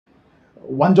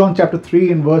1 John chapter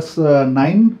 3 in verse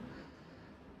 9,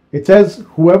 it says,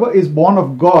 "Whoever is born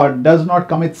of God does not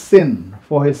commit sin,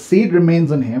 for his seed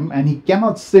remains in him, and he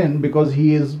cannot sin because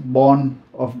he is born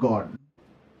of God."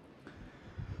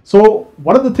 So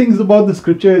one of the things about the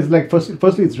scripture is, like,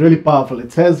 firstly, it's really powerful.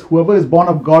 It says, "Whoever is born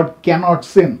of God cannot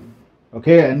sin."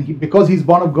 Okay, and because he's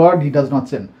born of God, he does not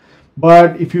sin.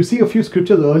 But if you see a few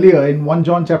scriptures earlier in 1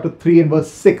 John chapter 3 and verse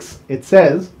 6, it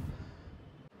says,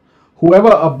 "Whoever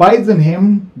abides in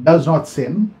him does not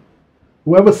sin.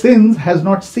 Whoever sins has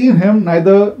not seen him,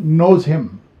 neither knows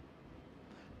him."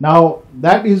 Now,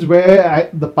 that is where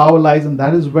the power lies, and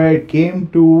that is where it came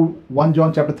to 1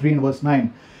 John chapter 3 and verse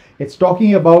 9. It's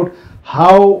talking about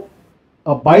how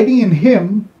abiding in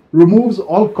him removes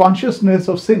all consciousness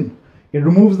of sin. It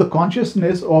removes the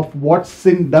consciousness of what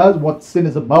sin does, what sin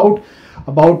is about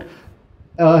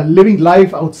living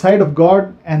life outside of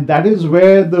God, and that is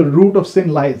where the root of sin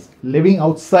lies, living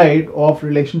outside of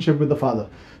relationship with the Father.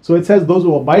 So it says those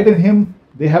who abide in him,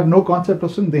 they have no concept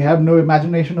of sin, they have no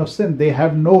imagination of sin, they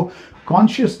have no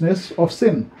consciousness of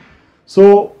sin.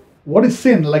 So what is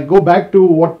sin? Like, go back to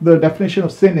what the definition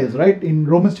of sin is, right? In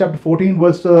Romans chapter 14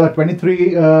 verse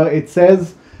 23, it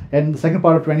says, and the second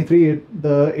part of 23,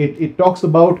 it talks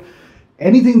about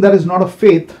anything that is not of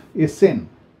faith is sin.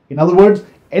 In other words,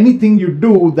 anything you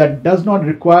do that does not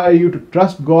require you to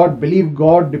trust God, believe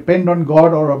God, depend on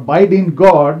God, or abide in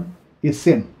God is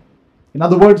sin. In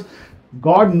other words,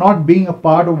 God not being a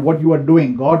part of what you are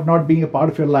doing, God not being a part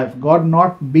of your life, God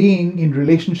not being in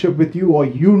relationship with you, or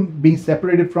you being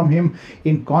separated from him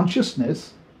in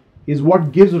consciousness, is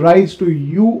what gives rise to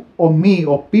you or me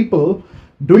or people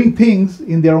doing things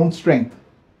in their own strength.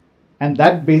 And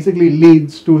that basically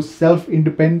leads to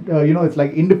self-independent, it's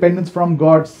like independence from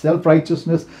God,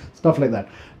 self-righteousness, stuff like that.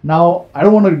 Now, I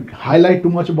don't want to highlight too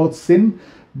much about sin,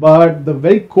 but the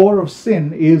very core of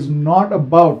sin is not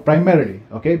about, primarily,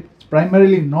 okay, it's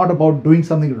primarily not about doing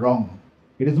something wrong.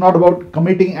 It is not about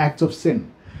committing acts of sin.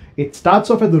 It starts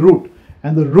off at the root,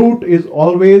 and the root is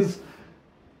always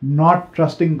not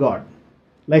trusting God.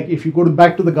 Like, if you go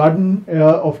back to the Garden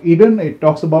of Eden, it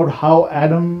talks about how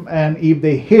Adam and Eve,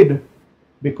 they hid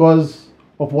because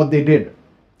of what they did,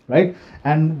 right?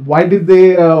 And why did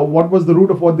they, what was the root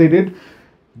of what they did?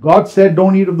 God said,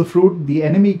 "Don't eat of the fruit." The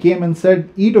enemy came and said,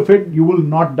 "Eat of it, you will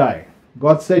not die."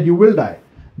 God said, "You will die."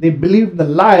 They believed the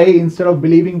lie instead of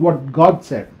believing what God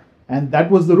said. And that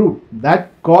was the root. That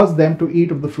caused them to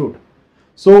eat of the fruit.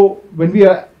 So when we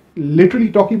are literally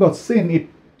talking about sin,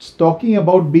 it's talking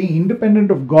about being independent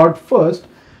of God first,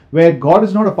 where God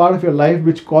is not a part of your life,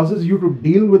 which causes you to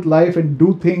deal with life and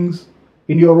do things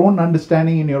in your own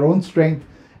understanding, in your own strength,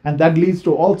 and that leads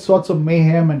to all sorts of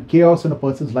mayhem and chaos in a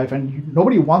person's life, and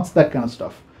nobody wants that kind of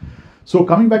stuff. So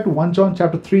coming back to 1 John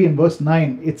chapter 3 and verse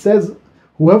 9, it says,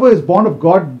 "Whoever is born of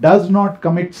God does not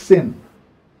commit sin."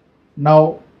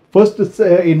 Now, first it's,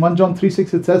 in 1 John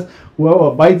 3:6 it says, "Whoever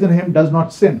abides in him does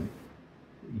not sin."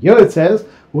 Here it says,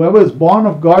 "Whoever is born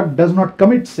of God does not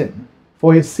commit sin,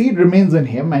 for his seed remains in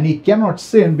him, and he cannot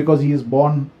sin because he is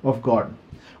born of God."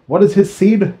 What is his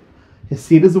seed? His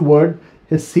seed is the word.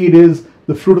 His seed is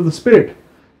the fruit of the Spirit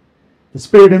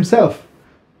himself.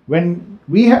 When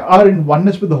we are in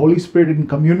oneness with the Holy Spirit, in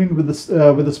communion with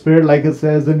the Spirit, like it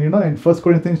says in 1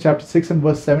 Corinthians chapter 6 and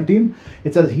verse 17,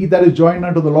 it says, "He that is joined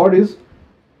unto the Lord is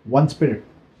one spirit."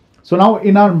 So now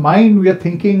in our mind we are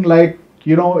thinking, like,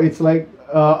 it's like,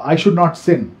 I should not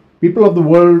sin. People of the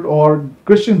world, or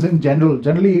Christians in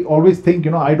generally always think,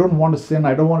 I don't want to sin,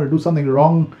 I don't want to do something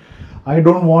wrong, I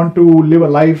don't want to live a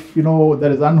life,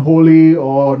 that is unholy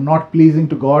or not pleasing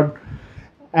to God.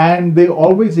 And they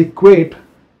always equate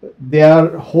their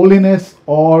holiness,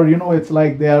 or, it's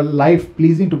like their life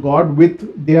pleasing to God,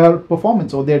 with their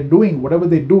performance, or they're doing whatever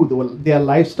they do, their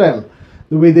lifestyle,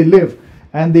 the way they live.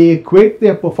 And they equate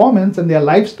their performance and their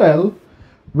lifestyle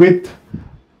with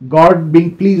God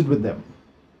being pleased with them,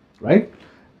 right?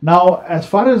 Now, as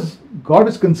far as God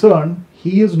is concerned,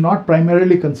 he is not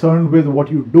primarily concerned with what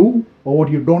you do or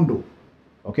what you don't do,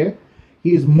 okay?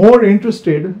 He is more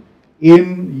interested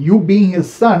in you being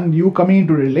his son, you coming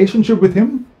into relationship with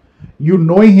him, you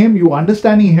knowing him, you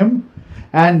understanding him,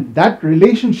 and that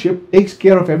relationship takes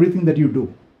care of everything that you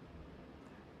do.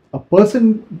 A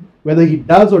person, whether he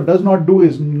does or does not do,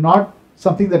 is not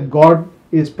something that God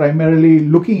is primarily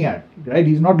looking at, right?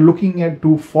 He's not looking at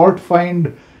to fault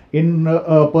find in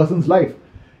a person's life.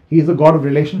 He is a God of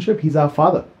relationship. He's our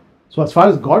Father. So as far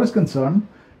as God is concerned,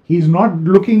 he's not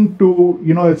looking to,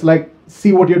 it's like,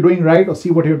 see what you're doing right or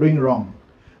see what you're doing wrong.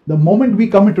 The moment we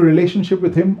come into relationship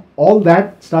with him, all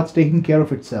that starts taking care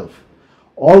of itself.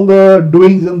 all the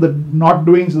doings and the not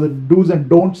doings, the do's and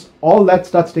don'ts, all that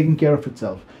starts taking care of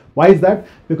itself. Why is that?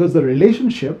 Because the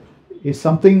relationship is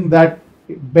something that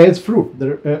bears fruit.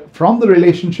 From the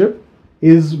relationship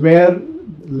is where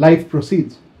life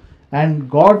proceeds. And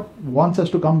God wants us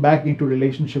to come back into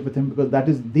relationship with Him, because that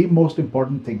is the most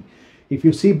important thing. If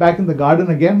you see back in the garden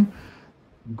again,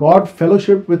 God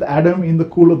fellowshiped with Adam in the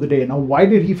cool of the day. Now, why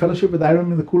did He fellowship with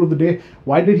Adam in the cool of the day?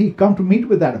 Why did He come to meet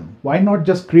with Adam? Why not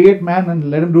just create man and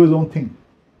let him do his own thing?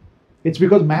 It's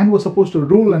because man was supposed to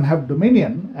rule and have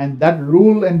dominion, and that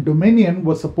rule and dominion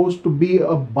was supposed to be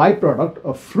a byproduct,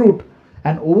 a fruit,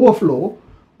 an overflow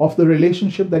of the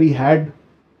relationship that he had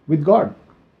with God.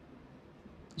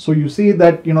 So you see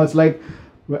that, it's like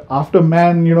after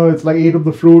man, it's like ate of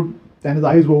the fruit, and his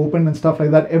eyes were opened and stuff like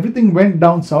that. Everything went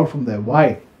down south from there.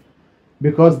 Why?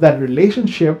 Because that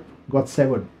relationship got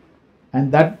severed.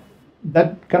 And that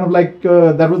kind of like,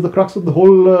 that was the crux of the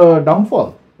whole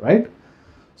downfall, right?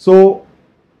 So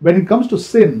when it comes to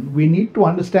sin, we need to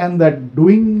understand that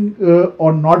doing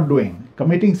or not doing,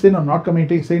 committing sin or not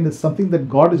committing sin is something that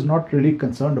God is not really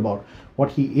concerned about.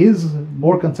 What He is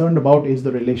more concerned about is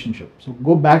the relationship. So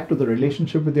go back to the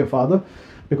relationship with your Father,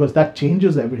 because that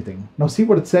changes everything. Now see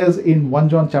what it says in 1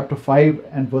 John chapter 5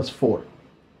 and verse 4.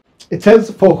 It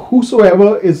says, "For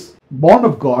whosoever is born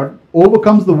of God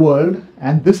overcomes the world,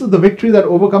 and this is the victory that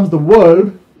overcomes the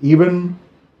world, even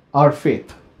our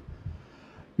faith."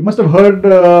 You must have heard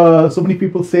so many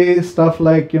people say stuff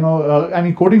like,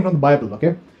 quoting from the Bible,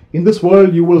 okay? In this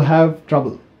world you will have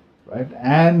trouble, right?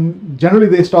 And generally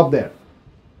they stop there,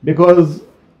 because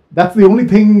that's the only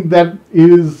thing that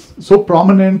is so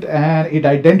prominent and it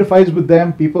identifies with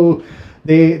them. People,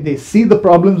 they see the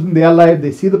problems in their life,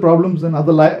 they see the problems in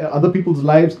other people's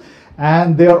lives,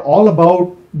 and they are all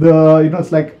about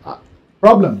it's like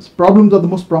problems. Problems are the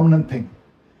most prominent thing.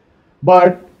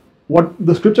 But what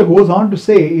the scripture goes on to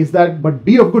say is that, "But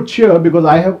be of good cheer, because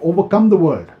I have overcome the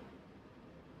world."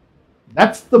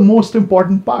 That's the most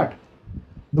important part.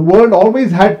 The world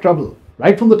always had trouble,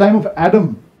 right from the time of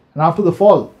Adam and after the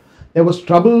fall. There was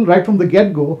trouble right from the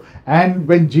get-go, and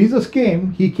when Jesus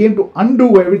came, He came to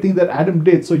undo everything that Adam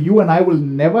did. So you and I will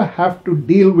never have to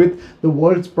deal with the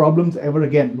world's problems ever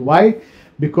again. Why?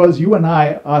 Because you and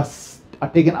I are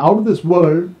taken out of this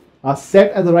world, are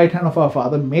set at the right hand of our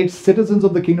Father, made citizens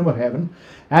of the kingdom of heaven,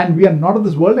 and we are not of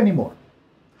this world anymore.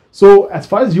 So as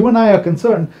far as you and I are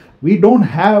concerned, we don't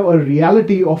have a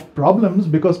reality of problems,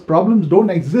 because problems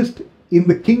don't exist in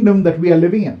the kingdom that we are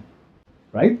living in,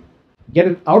 right? Get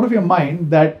it out of your mind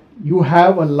that you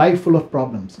have a life full of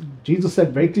problems. Jesus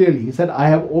said very clearly, He said, "I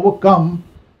have overcome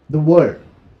the world."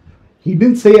 He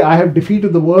didn't say, "I have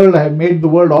defeated the world, I have made the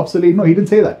world obsolete." No, He didn't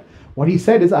say that. What He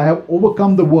said is, "I have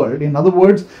overcome the world." In other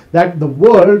words, that the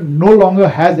world no longer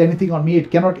has anything on me.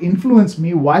 It cannot influence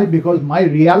me. Why? Because my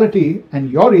reality and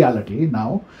your reality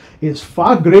now is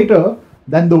far greater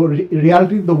than the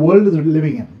reality the world is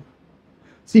living in.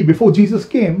 See, before Jesus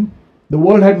came, the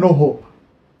world had no hope.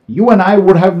 You and I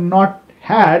would have not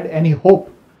had any hope.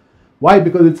 Why?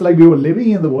 Because it's like we were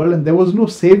living in the world and there was no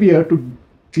savior to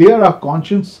clear our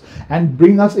conscience and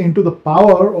bring us into the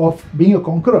power of being a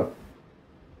conqueror.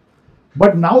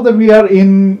 But now that we are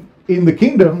in the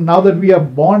kingdom, now that we are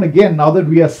born again, now that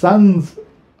we are sons,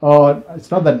 it's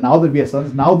not that now that we are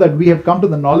sons, now that we have come to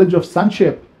the knowledge of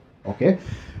sonship, okay,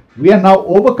 we are now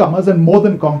overcomers and more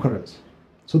than conquerors.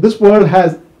 So this world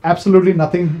has absolutely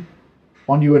nothing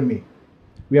on you and me.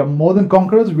 We are more than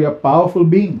conquerors, we are powerful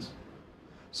beings.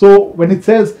 So when it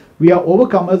says we are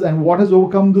overcomers, and what has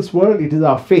overcome this world? It is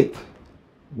our faith.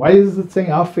 Why is it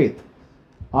saying our faith?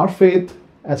 Our faith,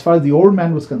 as far as the old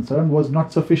man was concerned, was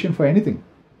not sufficient for anything.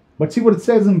 But see what it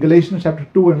says in Galatians chapter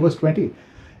 2 and verse 20.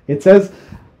 It says,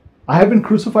 I have been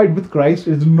crucified with Christ.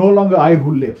 It is no longer I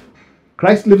who live.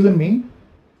 Christ lives in me.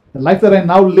 The life that I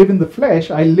now live in the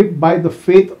flesh, I live by the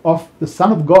faith of the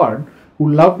Son of God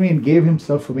who loved me and gave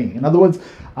himself for me. In other words,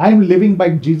 I am living by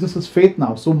Jesus' faith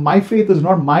now. So my faith is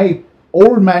not my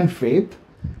old man faith.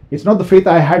 It's not the faith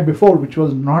I had before, which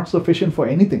was not sufficient for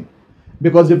anything.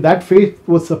 Because if that faith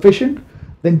was sufficient,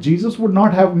 then Jesus would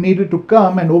not have needed to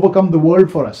come and overcome the world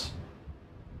for us.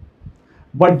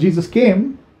 But Jesus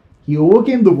came, he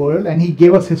overcame the world, and he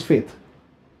gave us his faith.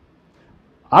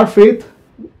 Our faith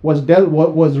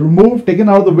was removed, taken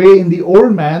out of the way in the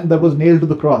old man that was nailed to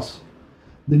the cross.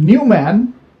 The new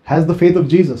man has the faith of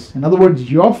Jesus. In other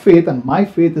words, your faith and my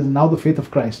faith is now the faith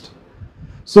of Christ.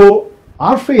 So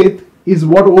our faith is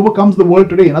what overcomes the world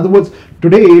today. In other words,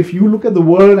 today, if you look at the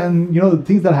world and the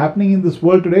things that are happening in this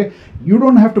world today, you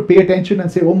don't have to pay attention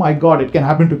and say, oh my God, it can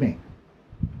happen to me.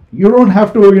 You don't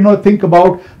have to, think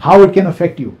about how it can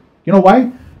affect you. You know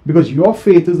why? because your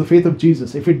faith is the faith of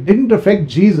Jesus. If it didn't affect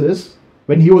Jesus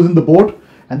when he was in the boat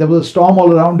and there was a storm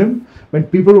all around him, when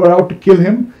people were out to kill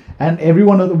him and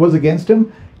everyone was against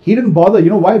him, he didn't bother. You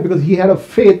know why? Because he had a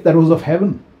faith that was of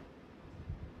heaven.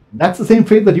 That's the same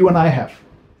faith that you and I have.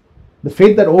 The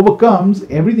faith that overcomes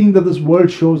everything that this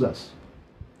world shows us.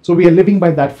 So we are living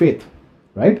by that faith,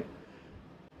 right?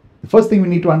 The first thing we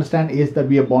need to understand is that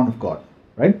we are born of God,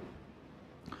 right?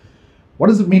 What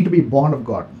does it mean to be born of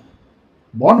God?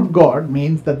 Born of God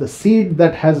means that the seed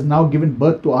that has now given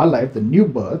birth to our life, the new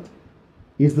birth,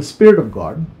 is the Spirit of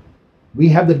God. We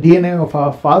have the DNA of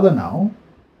our Father now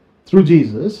through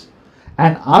Jesus,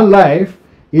 and our life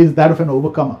is that of an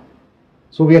overcomer.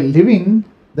 So we are living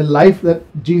the life that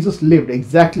Jesus lived,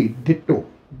 exactly, ditto,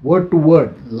 word to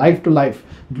word, life to life,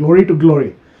 glory to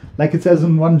glory. Like it says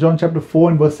in 1 John chapter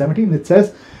 4 and verse 17, it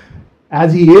says,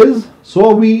 as he is, so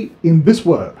are we in this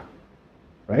world,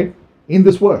 right? In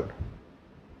this world.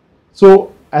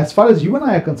 So as far as you and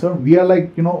I are concerned, we are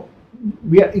like,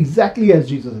 we are exactly as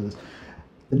Jesus is.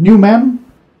 The new man,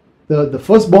 the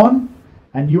firstborn,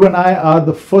 and you and I are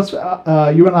the first,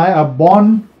 you and I are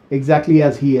born exactly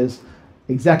as he is,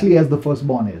 exactly as the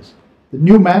firstborn is. The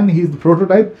new man, he's the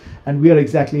prototype, and we are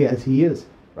exactly as he is,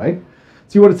 right?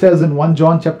 See what it says in 1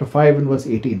 John chapter 5 and verse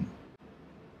 18.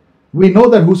 We know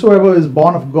that whosoever is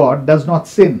born of God does not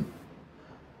sin,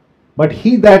 but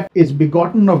he that is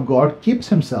begotten of God keeps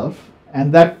himself,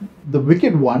 and that the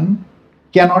wicked one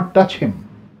cannot touch him.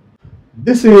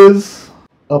 This is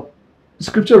a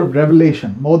scripture of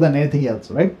revelation more than anything else,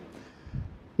 right?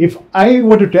 If I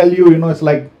were to tell you, it's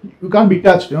like you can't be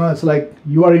touched, it's like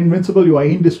you are invincible, you are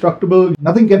indestructible,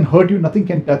 nothing can hurt you, nothing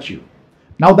can touch you.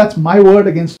 Now that's my word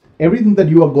against everything that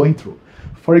you are going through.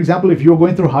 For example, if you're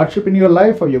going through hardship in your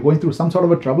life or you're going through some sort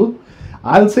of a trouble,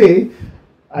 I'll say,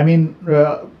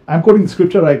 I'm quoting the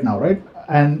scripture right now, right?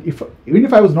 And even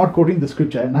if I was not quoting the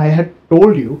scripture and I had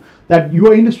told you that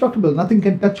you are indestructible, nothing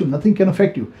can touch you, nothing can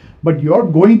affect you, but you're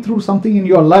going through something in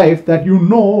your life that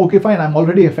okay, fine, I'm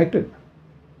already affected.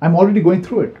 I'm already going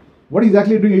through it. What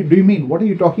exactly do you mean? What are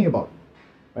you talking about,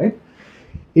 right?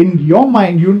 In your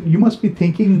mind, you must be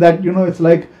thinking that, it's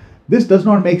like, this does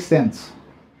not make sense.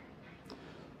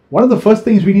 One of the first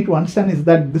things we need to understand is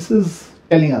that this is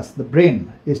telling us, the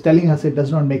brain is telling us it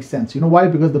does not make sense. You know why?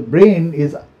 Because the brain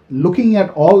is looking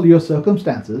at all your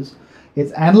circumstances,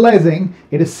 it's analyzing,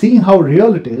 it is seeing how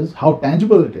real it is, how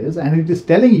tangible it is, and it is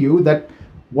telling you that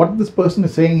what this person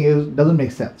is saying doesn't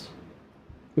make sense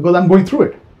because I'm going through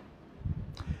it.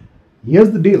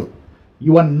 Here's the deal.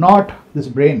 You are not this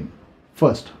brain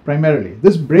first, primarily.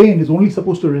 This brain is only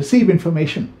supposed to receive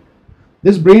information.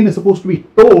 This brain is supposed to be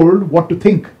told what to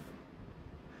think.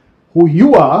 Who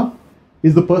you are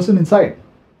is the person inside.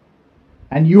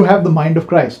 And you have the mind of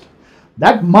Christ.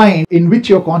 That mind in which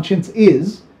your conscience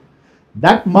is,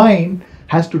 that mind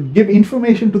has to give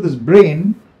information to this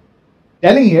brain,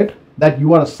 telling it that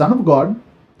you are a son of God,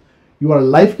 you are a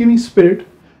life-giving spirit,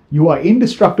 you are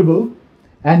indestructible,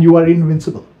 and you are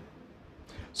invincible.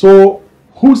 So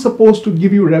who's supposed to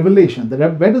give you revelation?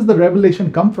 Where does the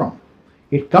revelation come from?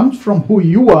 It comes from who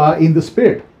you are in the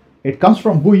spirit. It comes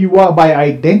from who you are by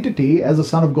identity as a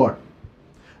son of God.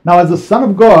 Now, as a son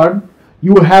of God,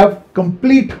 you have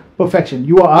complete perfection.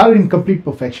 You are in complete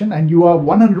perfection and you are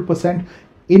 100%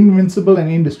 invincible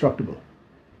and indestructible.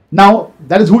 Now,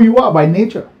 that is who you are by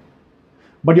nature.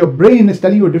 But your brain is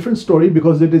telling you a different story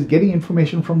because it is getting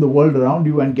information from the world around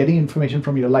you and getting information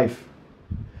from your life.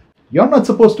 You and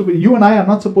I are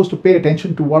not supposed to pay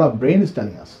attention to what our brain is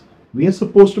telling us. We are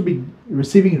supposed to be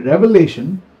receiving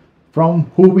revelation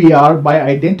from who we are by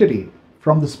identity,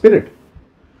 from the Spirit.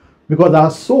 Because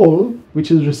our soul,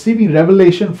 which is receiving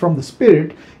revelation from the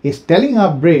Spirit, is telling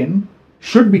our brain,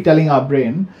 should be telling our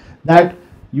brain, that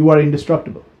you are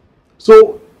indestructible.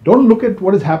 So don't look at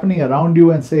what is happening around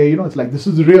you and say, it's like, this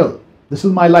is real. This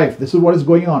is my life. This is what is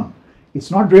going on.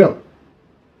 It's not real.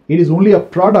 It is only a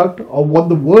product of what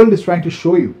the world is trying to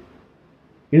show you.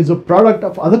 It is a product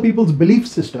of other people's belief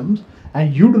systems,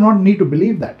 and you do not need to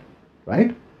believe that,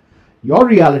 right? Your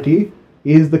reality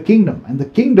is the kingdom, and the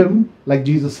kingdom, like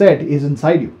Jesus said, is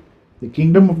inside you. The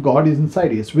kingdom of God is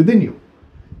inside you. It's within you.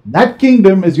 That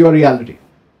kingdom is your reality.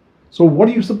 So what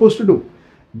are you supposed to do?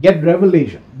 Get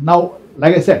revelation. Now,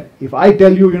 like I said, if I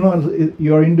tell you,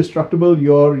 you're indestructible,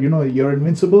 you're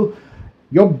invincible,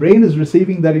 your brain is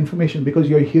receiving that information because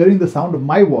you're hearing the sound of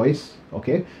my voice,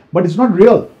 okay? But it's not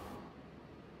real.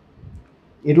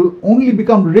 It will only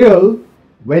become real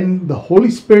when the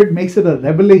Holy Spirit makes it a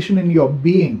revelation in your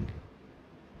being.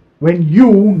 When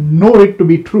you know it to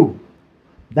be true,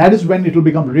 that is when it will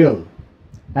become real.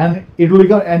 And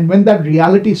when that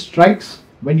reality strikes,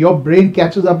 when your brain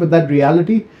catches up with that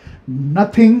reality,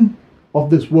 nothing of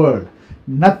this world,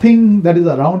 nothing that is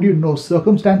around you, no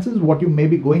circumstances, what you may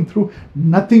be going through,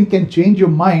 nothing can change your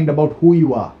mind about who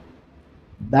you are.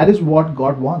 That is what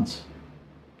God wants.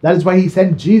 That is why He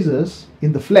sent Jesus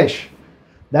in the flesh.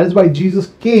 That is why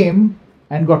Jesus came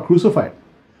and got crucified.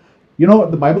 You know,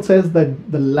 the Bible says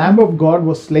that the Lamb of God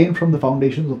was slain from the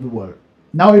foundations of the world.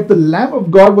 Now, if the Lamb of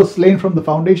God was slain from the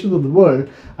foundations of the world,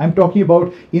 I'm talking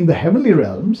about in the heavenly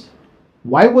realms,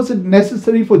 why was it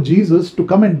necessary for Jesus to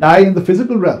come and die in the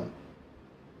physical realm?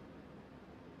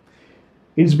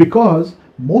 It is because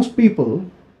most people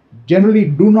generally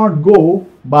do not go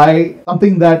by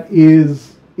something that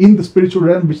is in the spiritual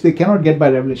realm which they cannot get by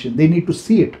revelation. They need to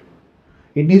see it.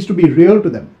 It needs to be real to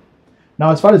them.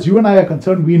 Now, as far as you and I are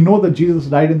concerned, we know that Jesus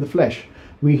died in the flesh.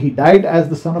 He died as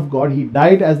the Son of God. He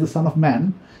died as the Son of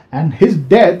Man. And His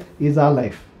death is our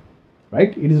life.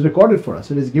 Right? It is recorded for us.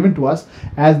 It is given to us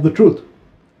as the truth.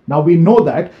 Now we know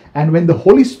that. And when the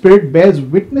Holy Spirit bears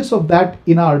witness of that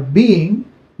in our being,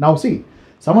 now see,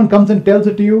 someone comes and tells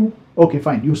it to you, okay,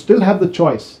 fine. You still have the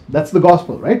choice. That's the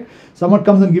gospel, right? Someone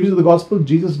comes and gives you the gospel.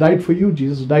 Jesus died for you.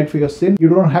 Jesus died for your sin. You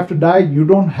don't have to die. You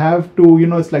don't have to,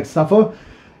 it's like suffer.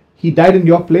 He died in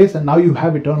your place and now you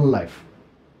have eternal life.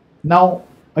 Now,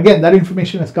 again, that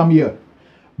information has come here.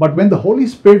 But when the Holy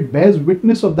Spirit bears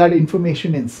witness of that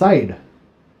information inside,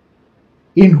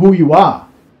 in who you are,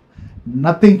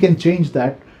 nothing can change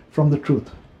that from the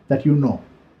truth that you know.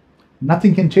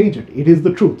 Nothing can change it. It is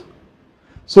the truth.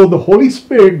 So the Holy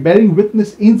Spirit bearing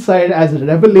witness inside as a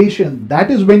revelation, that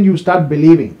is when you start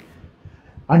believing.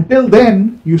 Until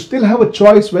then, you still have a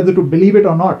choice whether to believe it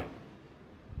or not.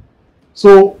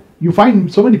 So you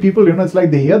find so many people, it's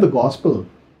like they hear the gospel.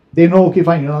 They know, okay,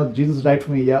 fine, Jesus died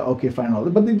for me. Yeah, okay, fine, all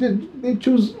that. But they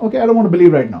choose, okay, I don't want to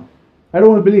believe right now. I don't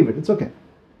want to believe it. It's okay.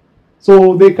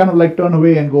 So they kind of like turn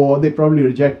away and go, or they probably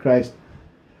reject Christ.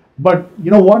 But you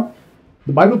know what?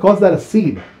 The Bible calls that a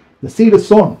seed. The seed is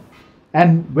sown.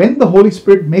 And when the Holy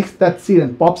Spirit makes that seed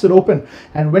and pops it open,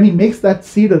 and when He makes that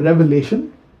seed a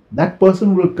revelation, that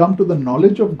person will come to the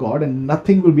knowledge of God and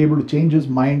nothing will be able to change his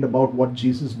mind about what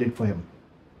Jesus did for him.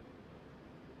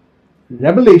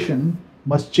 Revelation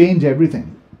must change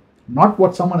everything, not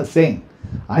what someone is saying.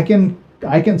 I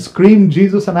can scream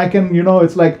Jesus and I can,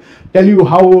 it's like tell you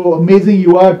how amazing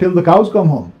you are till the cows come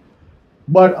home.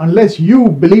 But unless you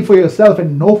believe for yourself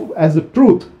and know as the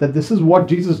truth that this is what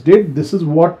Jesus did, this is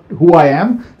who I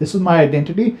am, this is my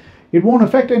identity, it won't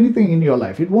affect anything in your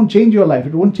life. It won't change your life.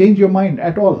 It won't change your mind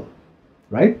at all.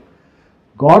 Right?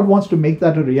 God wants to make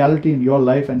that a reality in your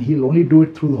life, and He'll only do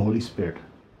it through the Holy Spirit.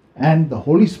 And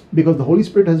because the Holy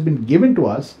Spirit has been given to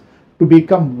us to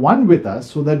become one with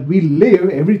us so that we live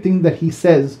everything that He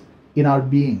says in our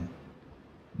being.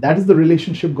 That is the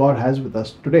relationship God has with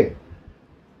us today.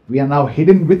 We are now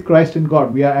hidden with Christ in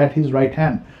God. We are at His right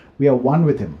hand. We are one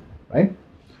with Him. Right?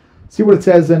 See what it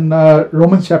says in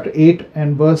Romans chapter 8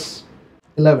 and verse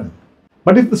 11.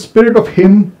 But if the Spirit of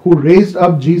Him who raised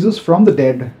up Jesus from the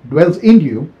dead dwells in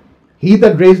you, He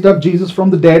that raised up Jesus from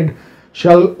the dead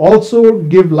shall also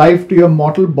give life to your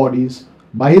mortal bodies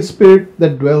by His Spirit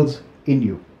that dwells in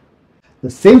you. The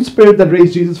same Spirit that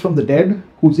raised Jesus from the dead,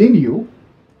 who's in you,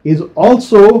 is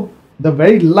also the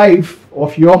very life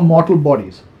of your mortal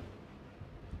bodies.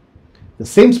 The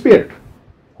same Spirit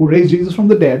who raised Jesus from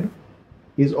the dead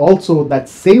is also that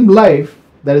same life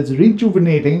that is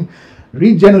rejuvenating,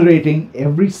 regenerating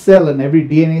every cell and every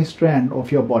DNA strand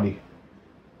of your body.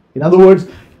 In other words,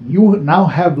 you now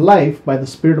have life by the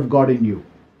Spirit of God in you.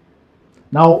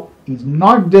 Now, He's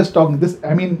not just talking this,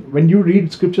 when you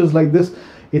read scriptures like this,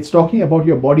 it's talking about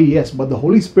your body, yes, but the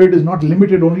Holy Spirit is not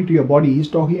limited only to your body. He's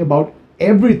talking about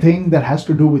everything that has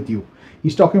to do with you.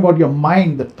 He's talking about your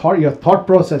mind, your thought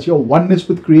process, your oneness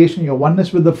with creation, your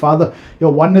oneness with the Father,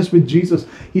 your oneness with Jesus.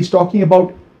 He's talking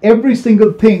about every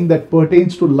single thing that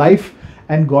pertains to life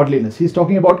and godliness. He's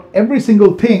talking about every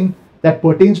single thing that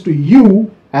pertains to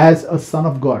you as a son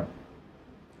of God.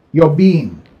 Your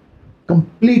being,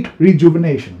 complete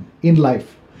rejuvenation in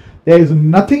life. There is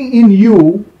nothing in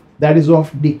you that is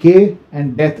of decay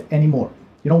and death anymore.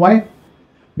 You know why?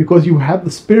 Because you have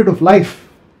the Spirit of life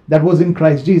that was in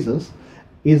Christ Jesus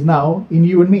is now in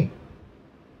you and me.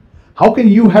 How can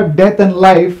you have death and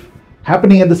life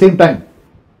happening at the same time?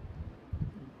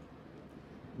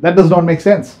 That does not make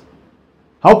sense.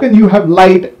 How can you have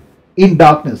light in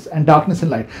darkness and darkness in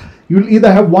light? You'll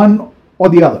either have one or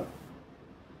the other.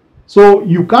 So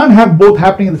you can't have both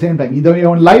happening at the same time. Either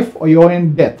you're in life or you're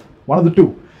in death. One of the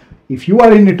two. If you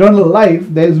are in eternal life,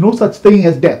 there is no such thing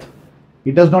as death.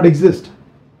 It does not exist.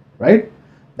 Right?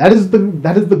 That is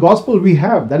the gospel we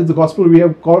have. That is the gospel we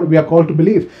are called to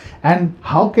believe. And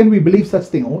how can we believe such a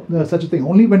thing?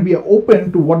 Only when we are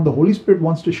open to what the Holy Spirit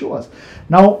wants to show us.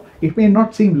 Now, it may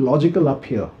not seem logical up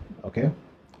here, okay?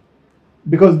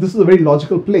 Because this is a very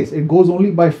logical place. It goes only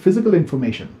by physical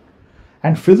information.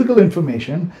 And physical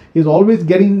information is always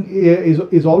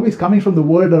is always coming from the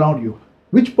world around you.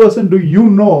 Which person do you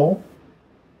know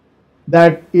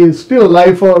that is still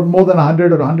alive for more than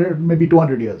 100 or 100, maybe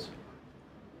 200 years?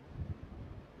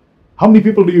 How many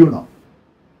people do you know?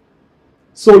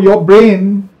 So your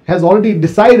brain has already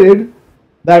decided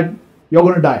that you're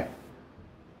going to die.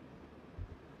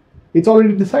 It's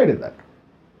already decided that.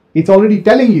 It's already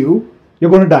telling you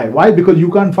you're going to die. Why? Because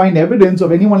you can't find evidence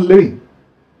of anyone living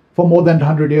for more than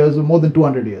 100 years or more than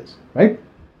 200 years, right?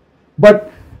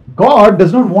 But God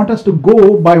does not want us to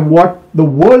go by what the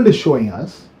world is showing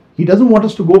us. He doesn't want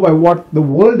us to go by what the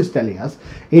world is telling us.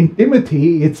 In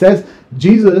Timothy, it says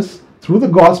Jesus, through the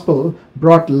gospel,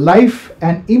 brought life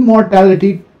and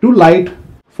immortality to light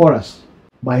for us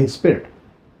by his Spirit,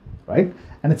 right?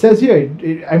 And it says here,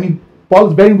 Paul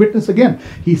is bearing witness again.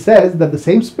 He says that the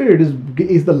same Spirit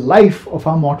is the life of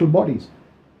our mortal bodies.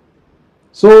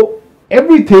 So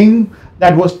everything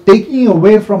that was taken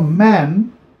away from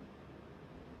man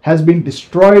has been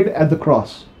destroyed at the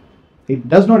cross. It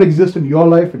does not exist in your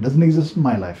life. It doesn't exist in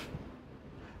my life.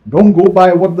 Don't go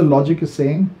by what the logic is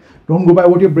saying. Don't go by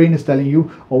what your brain is telling you,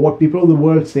 or what people of the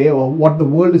world say, or what the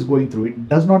world is going through. It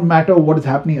does not matter what is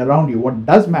happening around you. What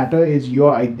does matter is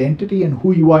your identity and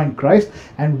who you are in Christ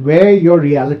and where your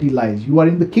reality lies. You are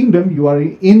in the kingdom. You are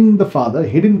in the Father,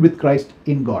 hidden with Christ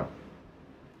in God.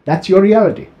 That's your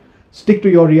reality. Stick to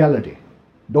your reality.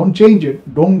 Don't change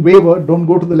it. Don't waver. Don't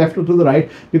go to the left or to the right,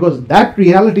 because that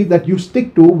reality that you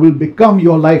stick to will become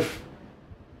your life.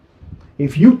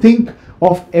 If you think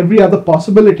of every other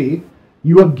possibility,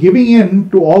 you are giving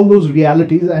in to all those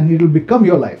realities and it will become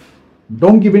your life.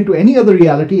 Don't give in to any other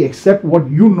reality except what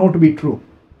you know to be true.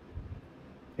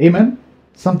 Amen?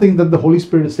 Something that the Holy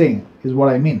Spirit is saying is what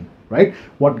I mean, right?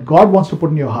 What God wants to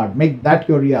put in your heart, make that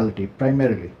your reality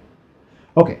primarily.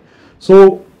 Okay,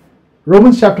 so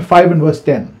Romans chapter 5 and verse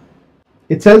 10.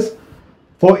 It says,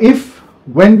 "For if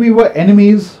when we were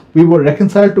enemies, we were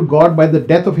reconciled to God by the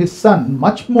death of his Son,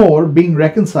 much more being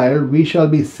reconciled, we shall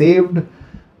be saved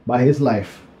by his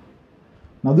life."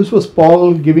 Now this was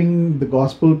Paul giving the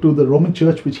gospel to the Roman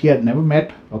church, which he had never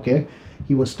met. Okay,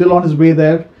 he was still on his way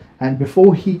there, and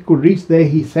before he could reach there,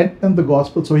 he sent them the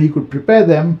gospel so he could prepare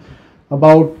them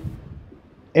about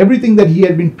everything that he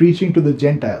had been preaching to the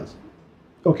Gentiles.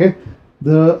 Okay,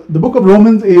 the book of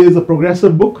Romans is a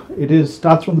progressive book. It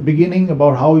starts from the beginning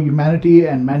about how humanity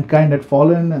and mankind had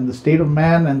fallen and the state of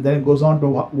man, and then it goes on to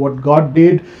what God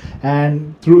did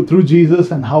and through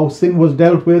Jesus and how sin was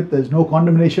dealt with. There's no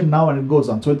condemnation now, and it goes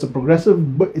on. So it's a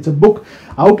progressive book. It's a book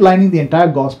outlining the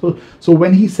entire gospel. So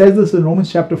when he says this in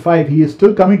Romans chapter 5, he is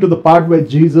still coming to the part where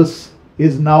Jesus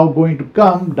is now going to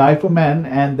come, die for man,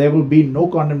 and there will be no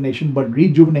condemnation but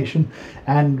rejuvenation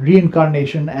and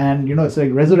reincarnation, and it's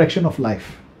like resurrection of life,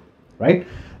 right?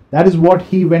 That is what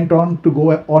he went on to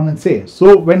go on and say.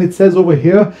 So when it says over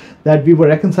here that we were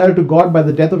reconciled to God by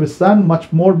the death of his Son,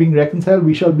 much more being reconciled,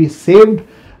 we shall be saved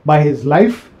by his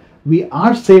life. We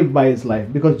are saved by his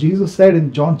life, because Jesus said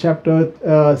in John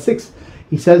chapter 6,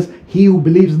 he says, "He who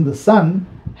believes in the Son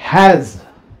has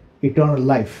eternal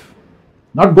life."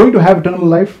 Not going to have eternal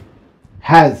life,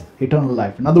 has eternal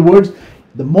life. In other words,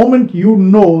 the moment you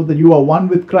know that you are one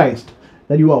with Christ,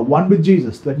 that you are one with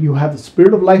Jesus, that you have the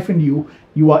Spirit of life in you,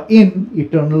 you are in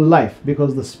eternal life,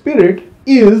 because the Spirit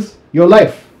is your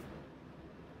life.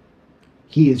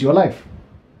 He is your life.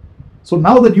 So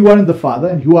now that you are in the Father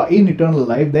and you are in eternal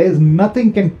life, there is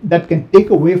nothing that can take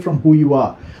away from who you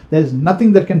are. There is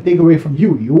nothing that can take away from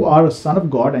you. You are a son of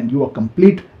God and you are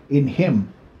complete in him,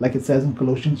 like it says in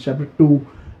Colossians chapter 2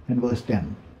 and verse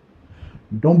 10.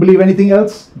 Don't believe anything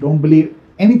else. Don't believe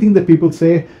anything that people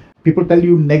say. People tell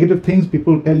you negative things.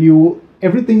 People tell you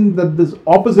everything that is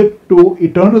opposite to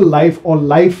eternal life or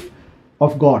life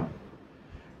of God.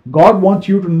 God wants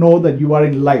you to know that you are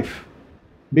in life,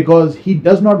 because he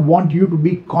does not want you to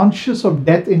be conscious of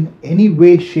death in any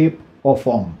way, shape or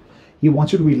form. He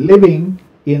wants you to be living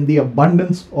in the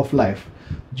abundance of life.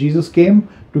 Jesus came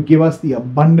to give us the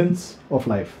abundance of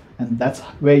life, and that's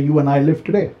where you and I live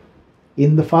today,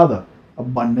 in the Father.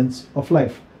 Abundance of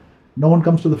life. No one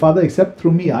comes to the Father except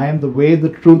through me. I am the way, the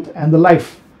truth and the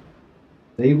life.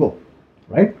 There you go,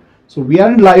 right? So we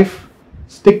are in life.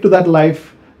 Stick to that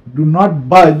life. Do not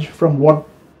budge from what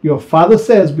your Father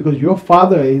says, because your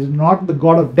Father is not the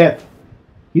God of death.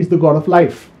 He's the God of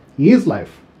life. He is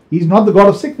life. He's not the God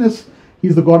of sickness.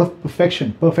 He's the God of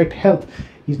perfection, perfect health.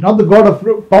 He's not the God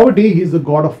of poverty, He's the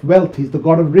God of wealth. He's the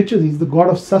God of riches. He's the God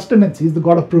of sustenance. He's the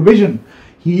God of provision.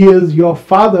 He is your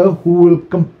Father who will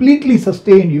completely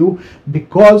sustain you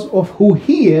because of who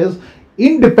He is,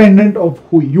 independent of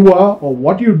who you are or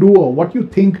what you do or what you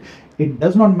think. It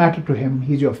does not matter to Him.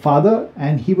 He's your Father,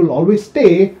 and He will always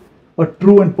stay a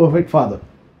true and perfect Father.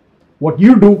 What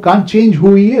you do can't change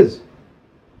who He is.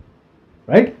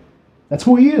 Right? That's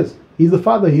who He is. He's the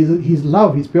Father. He's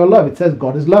love. He's pure love. It says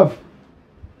God is love.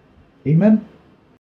 Amen.